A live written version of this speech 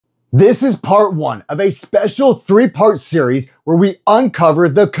This is part one of a special three-part series where we uncover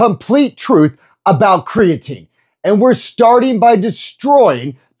the complete truth about creatine. And we're starting by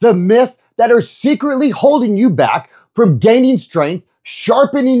destroying the myths that are secretly holding you back from gaining strength,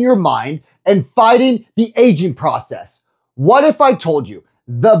 sharpening your mind, and fighting the aging process. What if I told you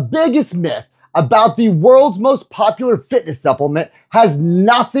the biggest myth about the world's most popular fitness supplement has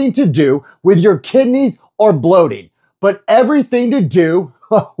nothing to do with your kidneys or bloating, but everything to do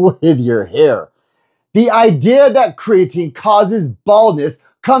with your hair? The idea that creatine causes baldness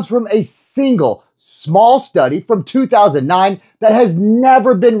comes from a single small study from 2009 that has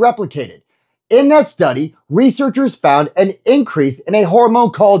never been replicated. In that study, researchers found an increase in a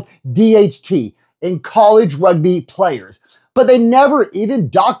hormone called DHT in college rugby players, but they never even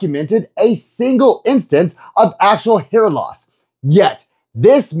documented a single instance of actual hair loss. Yet,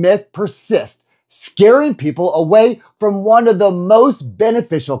 this myth persists, scaring people away from one of the most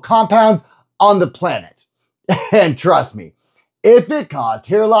beneficial compounds on the planet. And trust me, if it caused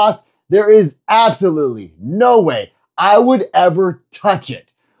hair loss, there is absolutely no way I would ever touch it.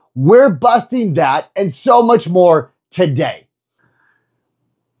 We're busting that and so much more today.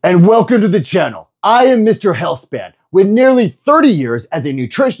 And welcome to the channel. I am MrHealthSpan. With nearly 30 years as a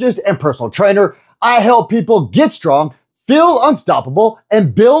nutritionist and personal trainer, I help people get strong, feel unstoppable,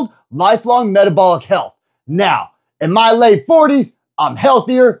 and build lifelong metabolic health. Now, in my late 40s, I'm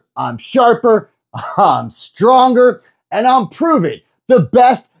healthier, I'm sharper, I'm stronger, and I'm proving the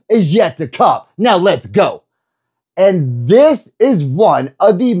best is yet to come. Now let's go. And this is one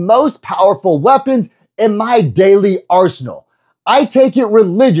of the most powerful weapons in my daily arsenal. I take it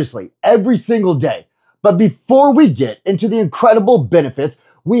religiously every single day. But before we get into the incredible benefits,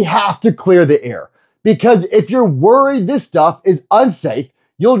 we have to clear the air. Because if you're worried this stuff is unsafe,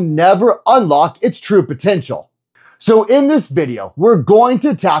 you'll never unlock its true potential. So in this video, we're going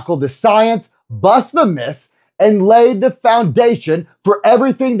to tackle the science, bust the myths, and lay the foundation for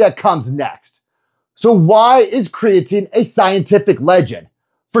everything that comes next. So why is creatine a scientific legend?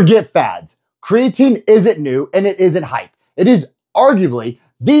 Forget fads. Creatine isn't new and it isn't hype. It is arguably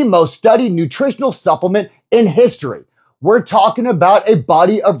the most studied nutritional supplement in history. We're talking about a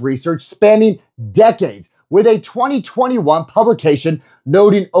body of research spanning decades with a 2021 publication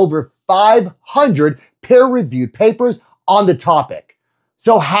noting over 500 peer-reviewed papers on the topic.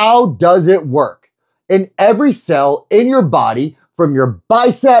 So how does it work? In every cell in your body, from your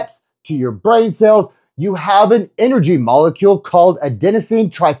biceps to your brain cells, you have an energy molecule called adenosine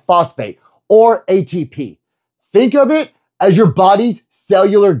triphosphate, or ATP. Think of it as your body's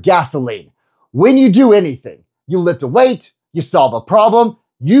cellular gasoline. When you do anything, you lift a weight, you solve a problem,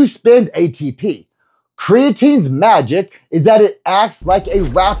 you spend ATP. Creatine's magic is that it acts like a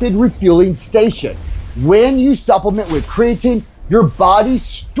rapid refueling station. When you supplement with creatine, your body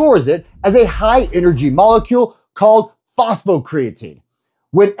stores it as a high energy molecule called phosphocreatine.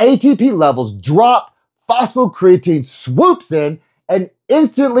 When ATP levels drop, phosphocreatine swoops in and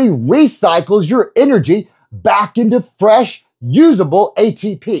instantly recycles your energy back into fresh, usable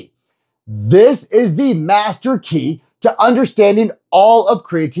ATP. This is the master key to understanding all of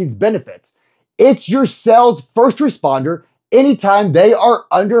creatine's benefits. It's your cell's first responder anytime they are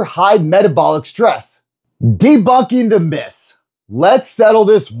under high metabolic stress. Debunking the myths. Let's settle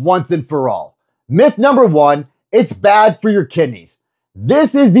this once and for all. Myth number one, it's bad for your kidneys.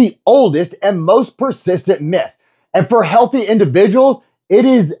 This is the oldest and most persistent myth. And for healthy individuals, it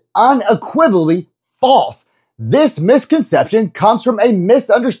is unequivocally false. This misconception comes from a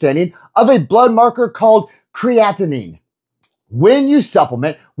misunderstanding of a blood marker called creatinine. When you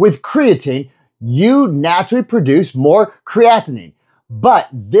supplement with creatine, you naturally produce more creatinine. But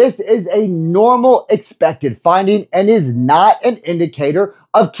this is a normal expected finding and is not an indicator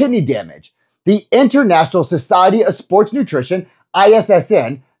of kidney damage. The International Society of Sports Nutrition,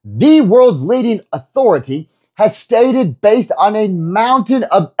 ISSN, the world's leading authority, has stated based on a mountain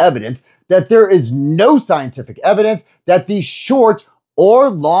of evidence that there is no scientific evidence that the short or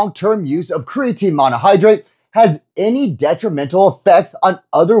long-term use of creatine monohydrate has any detrimental effects on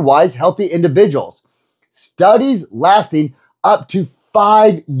otherwise healthy individuals. Studies lasting up to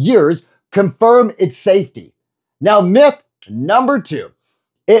 5 years confirm its safety. Now, myth number two,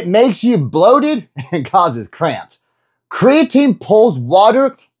 it makes you bloated and causes cramps. Creatine pulls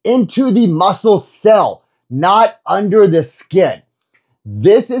water into the muscle cell, not under the skin.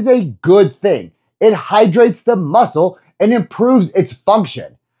 This is a good thing. It hydrates the muscle and improves its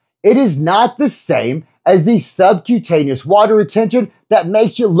function. It is not the same as the subcutaneous water retention that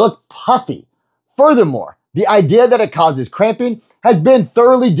makes you look puffy. Furthermore, the idea that it causes cramping has been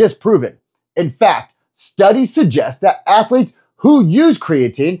thoroughly disproven. In fact, studies suggest that athletes who use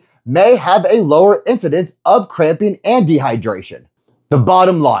creatine may have a lower incidence of cramping and dehydration. The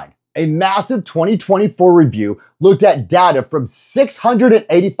bottom line, a massive 2024 review looked at data from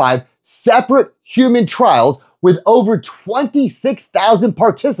 685 separate human trials with over 26,000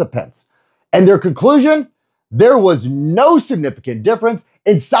 participants. And their conclusion? There was no significant difference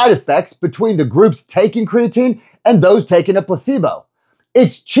in side effects between the groups taking creatine and those taking a placebo.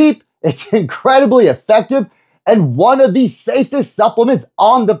 It's cheap, it's incredibly effective, and one of the safest supplements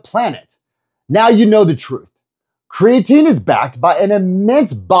on the planet. Now you know the truth. Creatine is backed by an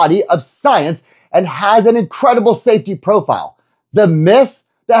immense body of science and has an incredible safety profile. The myths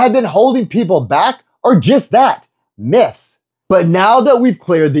that have been holding people back are just that, myths. But now that we've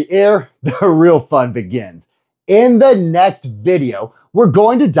cleared the air, the real fun begins. In the next video, we're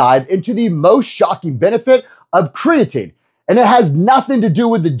going to dive into the most shocking benefit of creatine, and it has nothing to do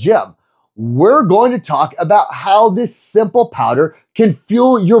with the gym. We're going to talk about how this simple powder can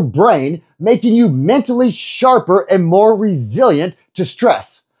fuel your brain, making you mentally sharper and more resilient to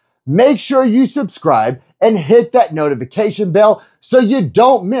stress. Make sure you subscribe and hit that notification bell so you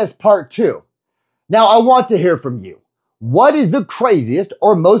don't miss part 2. Now, I want to hear from you. What is the craziest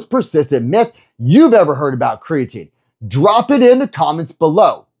or most persistent myth you've ever heard about creatine? Drop it in the comments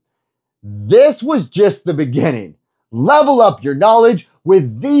below. This was just the beginning. Level up your knowledge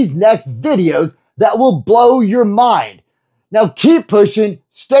with these next videos that will blow your mind. Now keep pushing,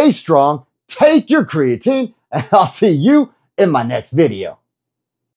 stay strong, take your creatine, and I'll see you in my next video.